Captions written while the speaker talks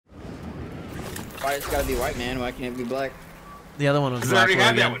Why it's gotta be white, man? Why can't it be black? The other one was I already black.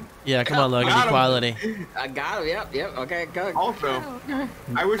 had that one. Yeah, come on, Logan. Got him. Equality. I got him. Yep. Okay, go. Also,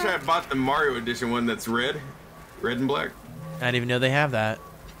 I wish I had bought the Mario Edition one that's red and black. I didn't even know they have that.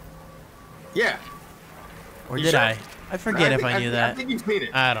 Yeah. Or You did sure? I forget if I knew that. I think you've seen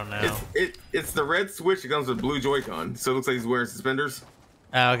it. I don't know. It's the red Switch. It comes with blue Joy-Con, so it looks like he's wearing suspenders.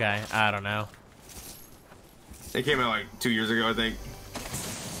 Oh, okay, I don't know. It came out like 2 years ago, I think.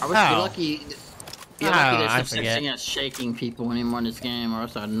 I wish you're lucky. You're lucky there's I no such forget. thing as shaking people anymore in this game, or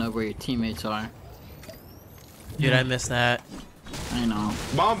else I'd know where your teammates are. Dude, I missed that. I know.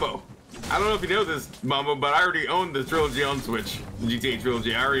 Bombo. I don't know if you know this, Bombo, but I already owned the trilogy on Switch, the GTA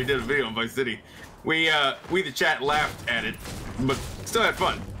trilogy. I already did a video on Vice City. We the chat laughed at it, but still had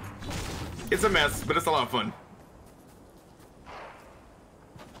fun. It's a mess, but it's a lot of fun.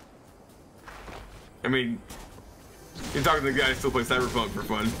 I mean, you're talking to the guy who still plays Cyberpunk for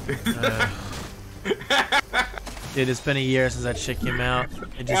fun. Dude, it's been a year since that shit came out.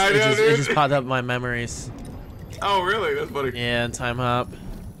 It just popped up in my memories. Oh, really? That's funny. Yeah, and Time Hop.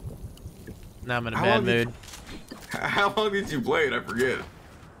 Now I'm in a bad mood. How long did you play it? I forget.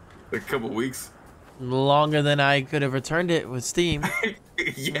 Like a couple weeks? Longer than I could have returned it with Steam.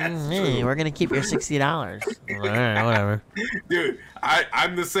 Yes. Hey, we're gonna keep your $60. Alright, whatever. Dude,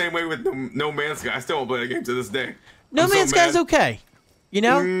 I'm the same way with No Man's Sky. I still won't play that game to this day. No Man's Sky's okay. You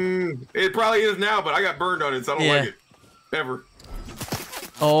know? It probably is now, but I got burned on it, so I don't like it. Ever.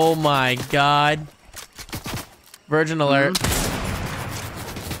 Oh my god. Virgin alert.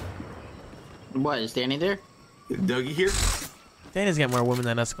 What, is Danny there? Is Dougie here? Danny's got more women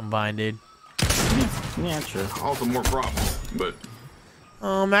than us combined, dude. Yeah, true. Also more problems, but...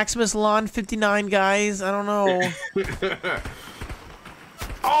 Oh, Maximus Lawn 59, guys. I don't know.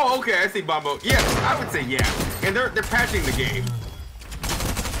 Oh, okay, I see Bombo. Yeah, I would say yeah. And they're patching the game.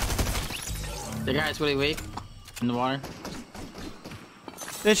 The guy's really weak in the water.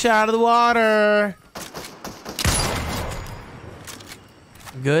 Fish out of the water.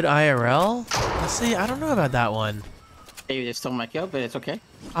 Good IRL? Let's see, I don't know about that one. Maybe they stole my kill, but it's okay.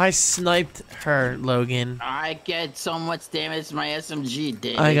 I sniped her, Logan. I get so much damage to my SMG,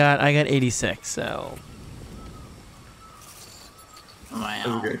 Dave. I got 86, so.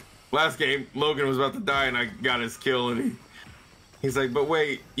 Wow. Okay. Last game, Logan was about to die and I got his kill and he's like, but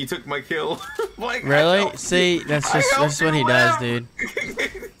wait, you took my kill. Like, really? See, that's what he does, dude.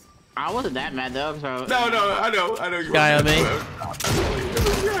 I wasn't that mad though. So No, I know you Guy on me. weren't.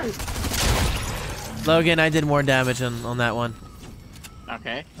 Logan, I did more damage on that one.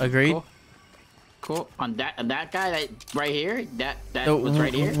 Okay. Agreed? Cool. On that guy that right here, that The was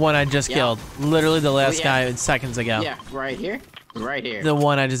right here. one I just killed. Literally the last yeah. guy seconds ago. Yeah, right here. Right here. The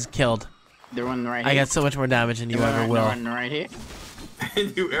one I just killed. The one right here. I got so much more damage than you ever will. The one right here.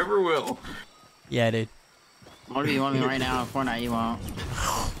 And you ever will. Yeah, dude. What do you want me right now in Fortnite? You won't.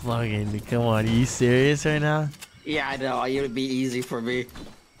 Logan, come on. Are you serious right now? Yeah, I know. It would be easy for me.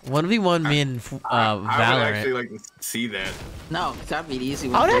 1v1 me and I would actually Valorant. like to see that. No, that'd be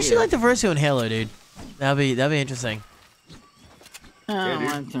easy. I would actually like to verse you in Halo, dude. That'd be interesting.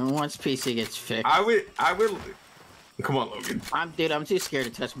 Once PC gets fixed. I would. Come on, Logan. I'm too scared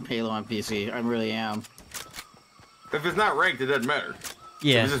to touch Halo on PC. I really am. If it's not ranked, it doesn't matter.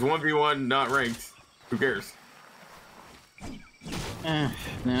 Yeah. If it's just 1v1, not ranked, who cares? Then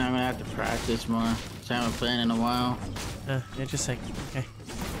I'm gonna have to practice more. So I haven't played in a while. Interesting. Okay.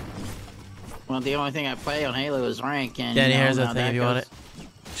 Well, the only thing I play on Halo is rank, and Danny, you know here's the how thing that if you want goes. it.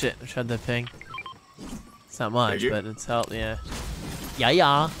 Shit, I tried the ping. It's not much, but it's helped, yeah.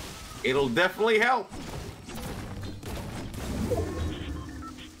 Yeah. It'll definitely help.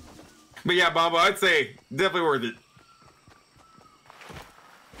 But yeah, Bobo, I'd say definitely worth it.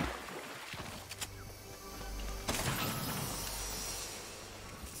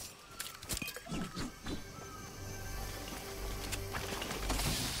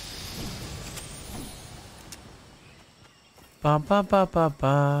 Ba ba ba ba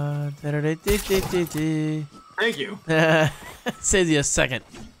ba. Thank you. Saves you a second.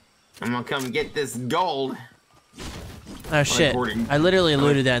 I'm gonna come get this gold. Oh shit! hoarding. I literally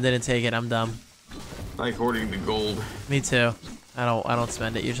looted that and didn't take it. I'm dumb. I like hoarding the gold. Me too. I don't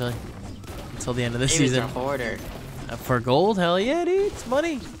spend it usually until the end of the Maybe season. it's a hoarder. For gold, hell yeah, dude! It's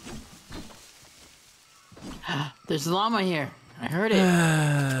money. There's a llama here. I heard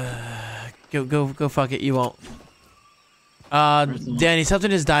it. Go! Fuck it! You won't. Danny,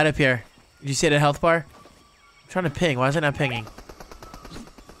 something just died up here. Did you see the health bar? I'm trying to ping. Why is it not pinging?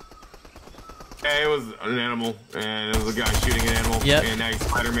 Yeah, it was an animal, and it was a guy shooting an animal. Yep. And now he's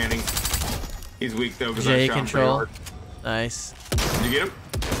Spider-Manning. He's weak though because I J shot him pretty control. hard. Nice. Did you get him?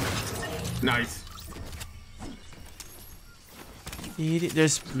 Nice.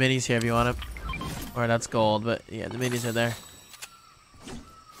 There's minis here if you want them. Or that's gold, but yeah, the minis are there.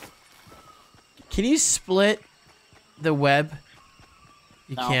 Can you split the web?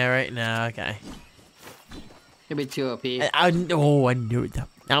 You No. can't right now. Okay. Could be too OP. I knew it.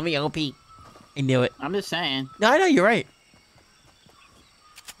 I'm the OP. I knew it. I'm just saying. No, I know you're right.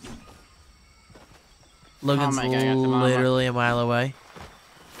 Logan's my God, I got the mama. literally a mile away.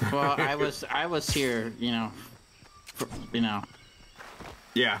 Well, I was here,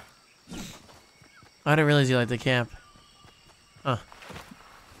 Yeah. I didn't realize you liked the camp. Huh.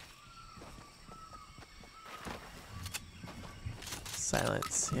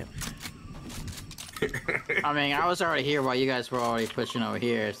 Silence. Yep. I mean, I was already here while you guys were already pushing over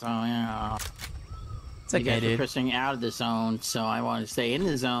here, so, It's you okay, guys were dude. pushing out of the zone, so I wanted to stay in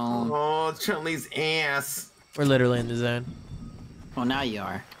the zone. Oh, Chun-Li's ass. We're literally in the zone. Well, now you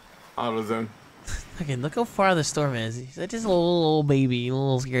are. Auto zone. Okay, look how far the storm is. He's just a little baby, a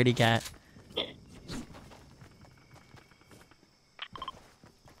little scaredy cat.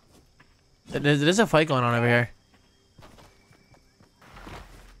 There's a fight going on over here.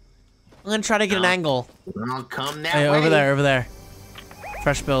 I'm gonna try to get an angle. I'll come that Hey, way. over there, over there.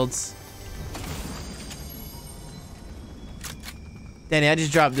 Fresh builds. Danny, I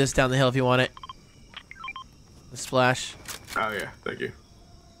just dropped this down the hill if you want it. The splash. Oh yeah, thank you.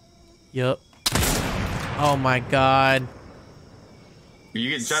 Yup. Oh my god. Are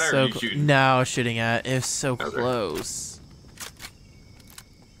you getting shot at or So are you shooting? no, I was shooting at. It was so Okay. close.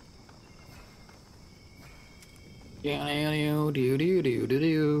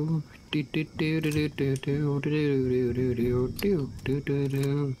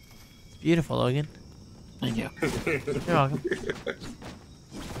 It's beautiful, Logan. Thank you. You're welcome.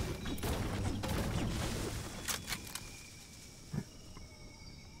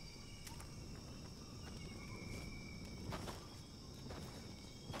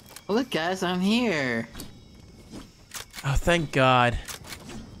 Look, guys, I'm here. Oh, thank God.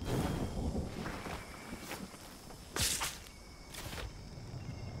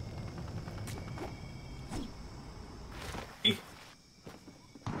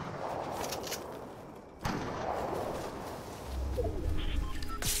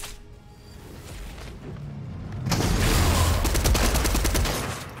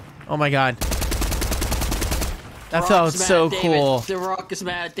 Oh my God. That felt so cool. The Rock is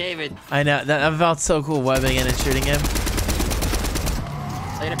mad at David. I know, that felt so cool webbing in and shooting him.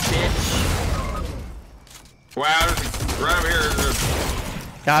 Later, bitch. Wow, there's right over here.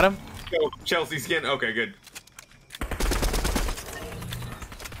 There's Got him? a Chelsea skin. Okay, good.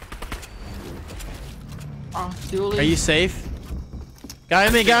 Oh, Dooley. Are you safe?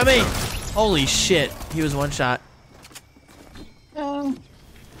 Got me, got me! Holy shit, he was one shot. Oh.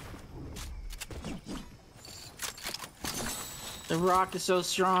 The Rock is so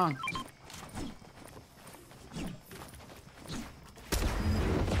strong.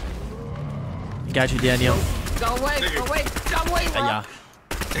 Got you, Daniel. Go away, go away, go away, Rock.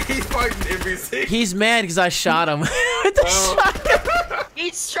 Yeah. He's fighting NPC. He's mad because I shot him. With the shotgun.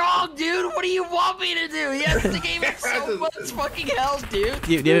 He's strong, dude. What do you want me to do? He has to give him so much fucking health, dude.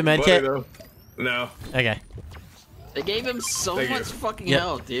 Do you have a med Funny, kit? though. No. Okay. They gave him so Thank you. much fucking Yep.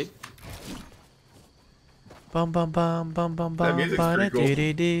 health, dude. Bum bum bum bum bum That bum music's bum pretty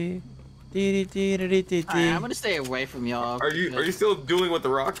cool. Alright, I'm gonna stay away from y'all. Are you still dueling with the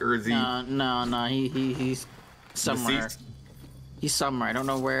Rock, or is he No. He's somewhere. deceased? He's somewhere. I don't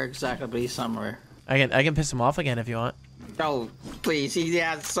know where exactly, but he's somewhere. I can piss him off again if you want. Oh, please. He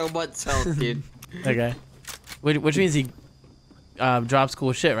has so much health, dude. Okay. Which means he drops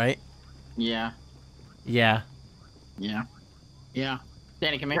cool shit, right? Yeah. Yeah. Yeah. Yeah.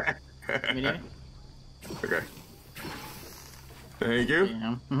 Danny, come here. Come here, Danny. Okay. Thank you.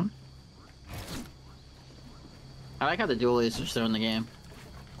 Yeah. Hmm. I like how the duelists are still in the game.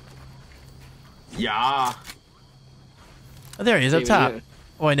 Yeah. Oh, there he is up David, top. you-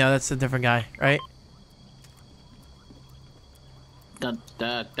 Oh, wait, no, that's a different guy, right?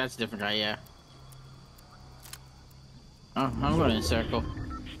 That's a different guy, yeah. Oh, I'm going in a circle.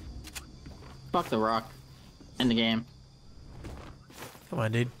 Fuck the Rock. In the game. Come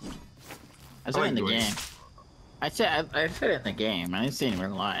on, dude. I said like in the duelists. game. I said it in the game. I didn't say it in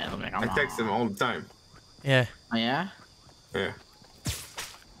real life. I'm like, I text him all the time. Yeah. Oh, yeah? Yeah.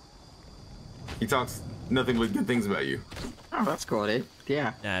 He talks nothing but good things about you. Oh, that's cool, dude.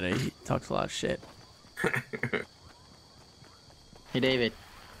 Yeah. Nah, dude, he talks a lot of shit. Hey, David.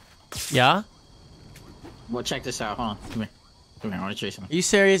 Yeah? Well, check this out. Hold on. Come here. Come here. I want to show you something. Are you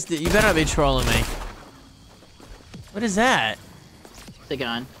serious? You better not be trolling me. What is that? The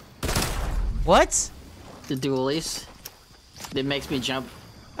gun. What? The dualies. It makes me jump.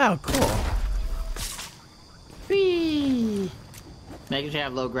 Oh, cool. Whee! Makes me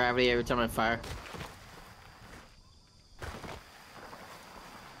have low gravity every time I fire.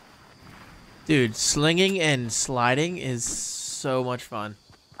 Dude, slinging and sliding is so much fun.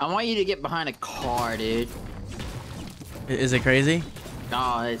 I want you to get behind a car, dude. Is it crazy?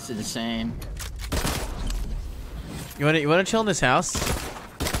 Oh, it's insane. You wanna chill in this house?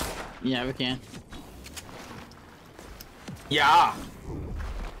 Yeah, we can. Yeah.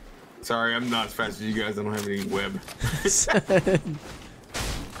 Sorry, I'm not as fast as you guys. I don't have any web.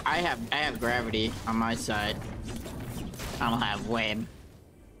 I have gravity on my side. I don't have web.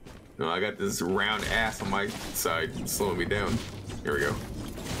 No, I got this round ass on my side slowing me down. Here we go.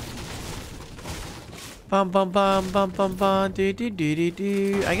 Bum bum bum bum bum bum do do do do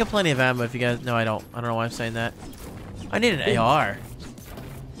do. I got plenty of ammo if you guys. No, I don't. I don't know why I'm saying that. I need an AR.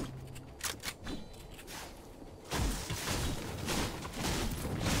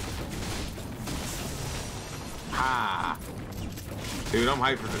 Ah. Dude, I'm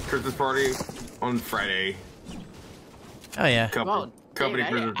hyped for the Christmas party on Friday. Oh yeah. Company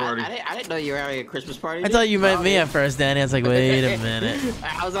Christmas party. I didn't know you were having a Christmas party. I thought you meant me at first, Danny. I was like, wait a minute.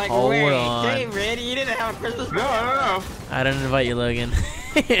 I was like, Hold wait, on. hey, Randy, you didn't have a Christmas party? No. I didn't invite you, Logan.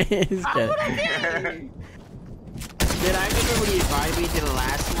 It's How good. would I did? Dude, I remember when you invited me to the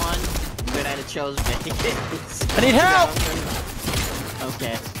last one, but I chose Vegas. I need help!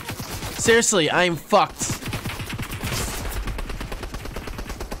 Okay. Seriously, I'm fucked.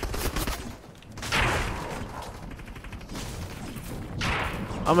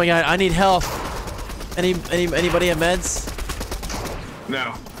 Oh my god, I need help. Anybody have meds?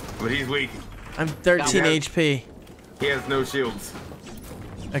 No, but he's weak. I'm 13 HP. He has no shields.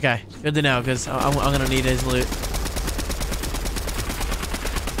 Okay, good to know, because I'm gonna need his loot.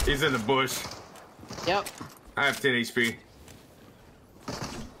 He's in the bush. Yep. I have 10 HP.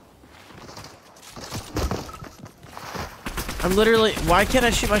 I'm literally. Why can't I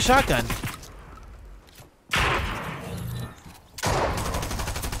shoot my shotgun?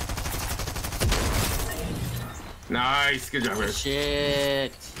 Nice, good job, guys.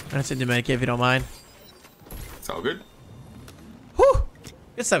 Shit. That's a Dominic if you don't mind. It's all good. Whew!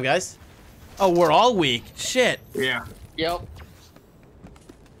 Good stuff, guys. Oh, we're all weak. Shit. Yeah, Yep.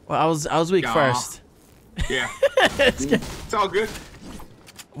 Well, I was weak Aw. first. yeah. It's good. It's all good.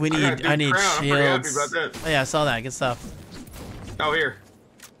 We I got a need. good I need crown. I'm pretty happy shields. about that. Oh yeah, I saw that. Good stuff. Oh, here.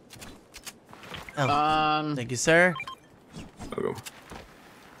 Oh, thank you, sir. I'll go.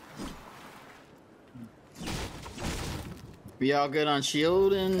 We all good on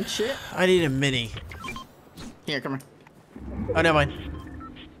shield and shit? I need a mini. Here, come here. Oh, never mind.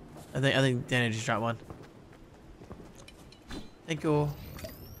 I think Danny just dropped one. Thank you.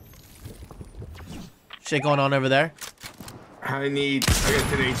 Shit going on over there? I got 10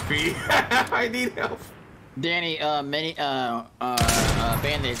 HP. I need help. Danny, band-aids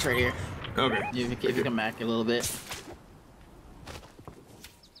right here. Okay. If you come back a little bit.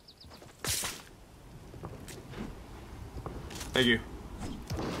 Thank you.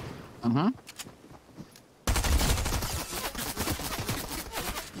 Mm-hmm.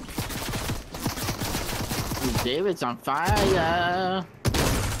 David's on fire.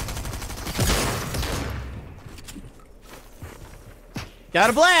 Got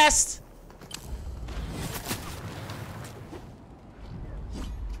a blast!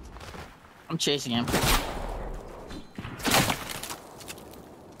 I'm chasing him.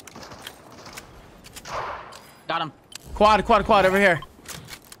 Got him. Quad over here.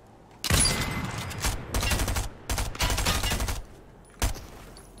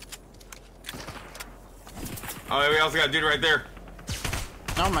 Oh, we also got a dude right there.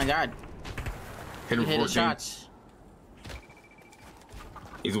 Oh my god. Hit him Hit his 14. shots.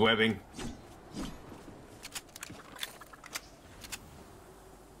 He's webbing.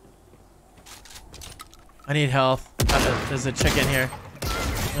 I need health. There's a chicken here.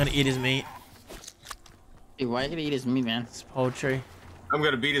 I'm gonna eat his meat. Dude, why are you gonna eat his meat, man? It's poultry. I'm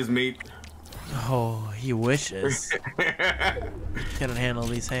gonna beat his meat. Oh, he wishes. Can't handle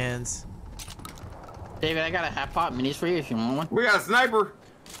these hands. David, I got a half pot minis for you if you want one. We got a sniper.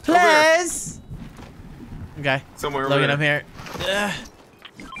 Please. Okay. Somewhere over Logan, there. I'm here. Ugh.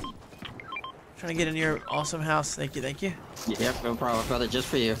 Trying to get in your awesome house. Thank you, thank you. Yep, no problem, brother. Just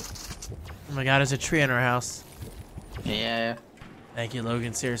for you. Oh my god, there's a tree in our house. Yeah. Thank you,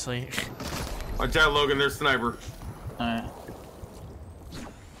 Logan. Seriously. Watch out, Logan. There's sniper. Alright.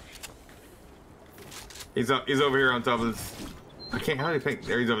 He's over here on top of this. I can't. How do you think?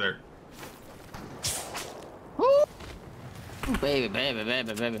 There, he's over there. Woo! Baby.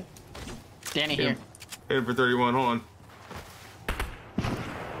 Danny here. Hit him for 31. Hold on.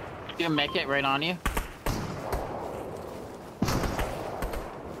 You can make it right on you.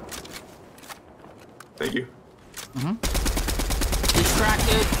 Thank you.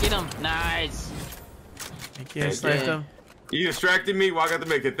 Distracted. Get him. Nice. Thank you. Sniped him. You distracted me while I got to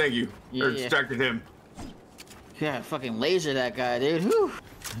make it. Thank you. Yeah, Or distracted him. Yeah, fucking laser that guy, dude. Whew.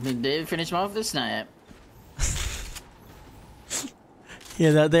 And did finish him off with a snipe.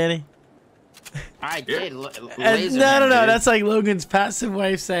 Hear that, Danny? I did. No. Laser him, dude. That's like Logan's passive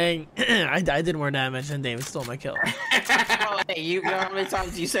way of saying, I did more damage than David stole my kill. Oh, hey, you know how many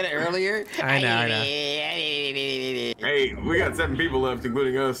times you said it earlier? I know. Hey, we got 7 people left,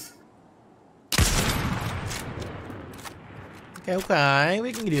 including us. Okay,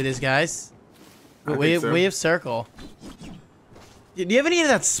 we can do this, guys. I Wave, think so. wave circle. Do you have any of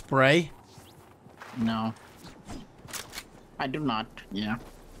that spray? No. I do not. Yeah.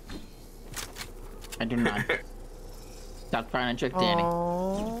 I do not. Stop trying to trick Danny.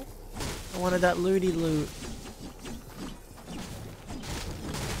 Oh, I wanted that looty loot.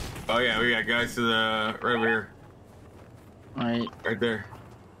 Oh yeah, we got guys to the right over here. Alright. Right there.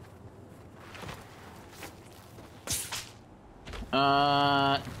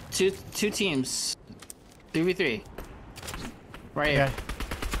 Two teams. 3v3. Right here. Okay.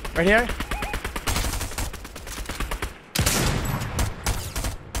 Right here?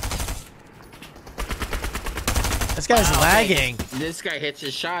 This guy's Wow, lagging. This guy hits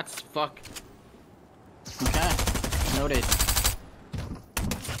his shots. Fuck. Okay. Noted.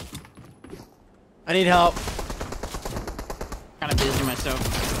 I need help. Kind of busy myself.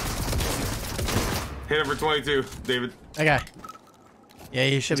 Hit him for 22, David. Okay. Yeah,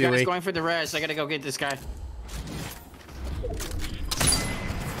 you should This be guy's weak. going for the res. I gotta go get this guy.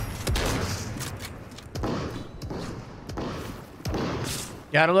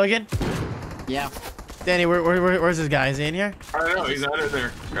 Got him, Logan? Yeah. Danny, where's this guy? Is he in here? I don't know, he's not in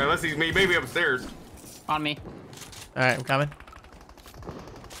there. Unless he's maybe upstairs. On me. Alright, I'm coming.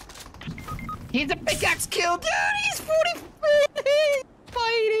 He's a pickaxe kill, dude. He's 40.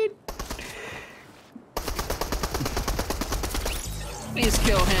 Fighting. Please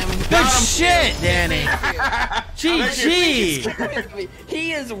kill him. Good shit, Danny. GG.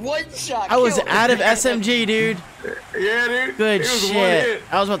 He is one shot. I was kill. out of SMG, dude. Yeah, dude. Good He was one shit. hit.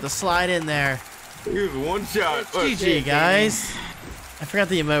 I was about to slide in there. He was one shot. Look, GG, guys. I forgot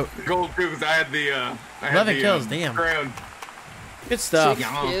the emote. gold too, because I had the. I had 11 the, kills, damn. Crown. Good stuff. 6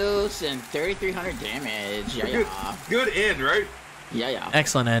 kills and 3,300 damage. Yeah, Good, yeah. good end, right? Yeah, yeah.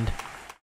 Excellent end.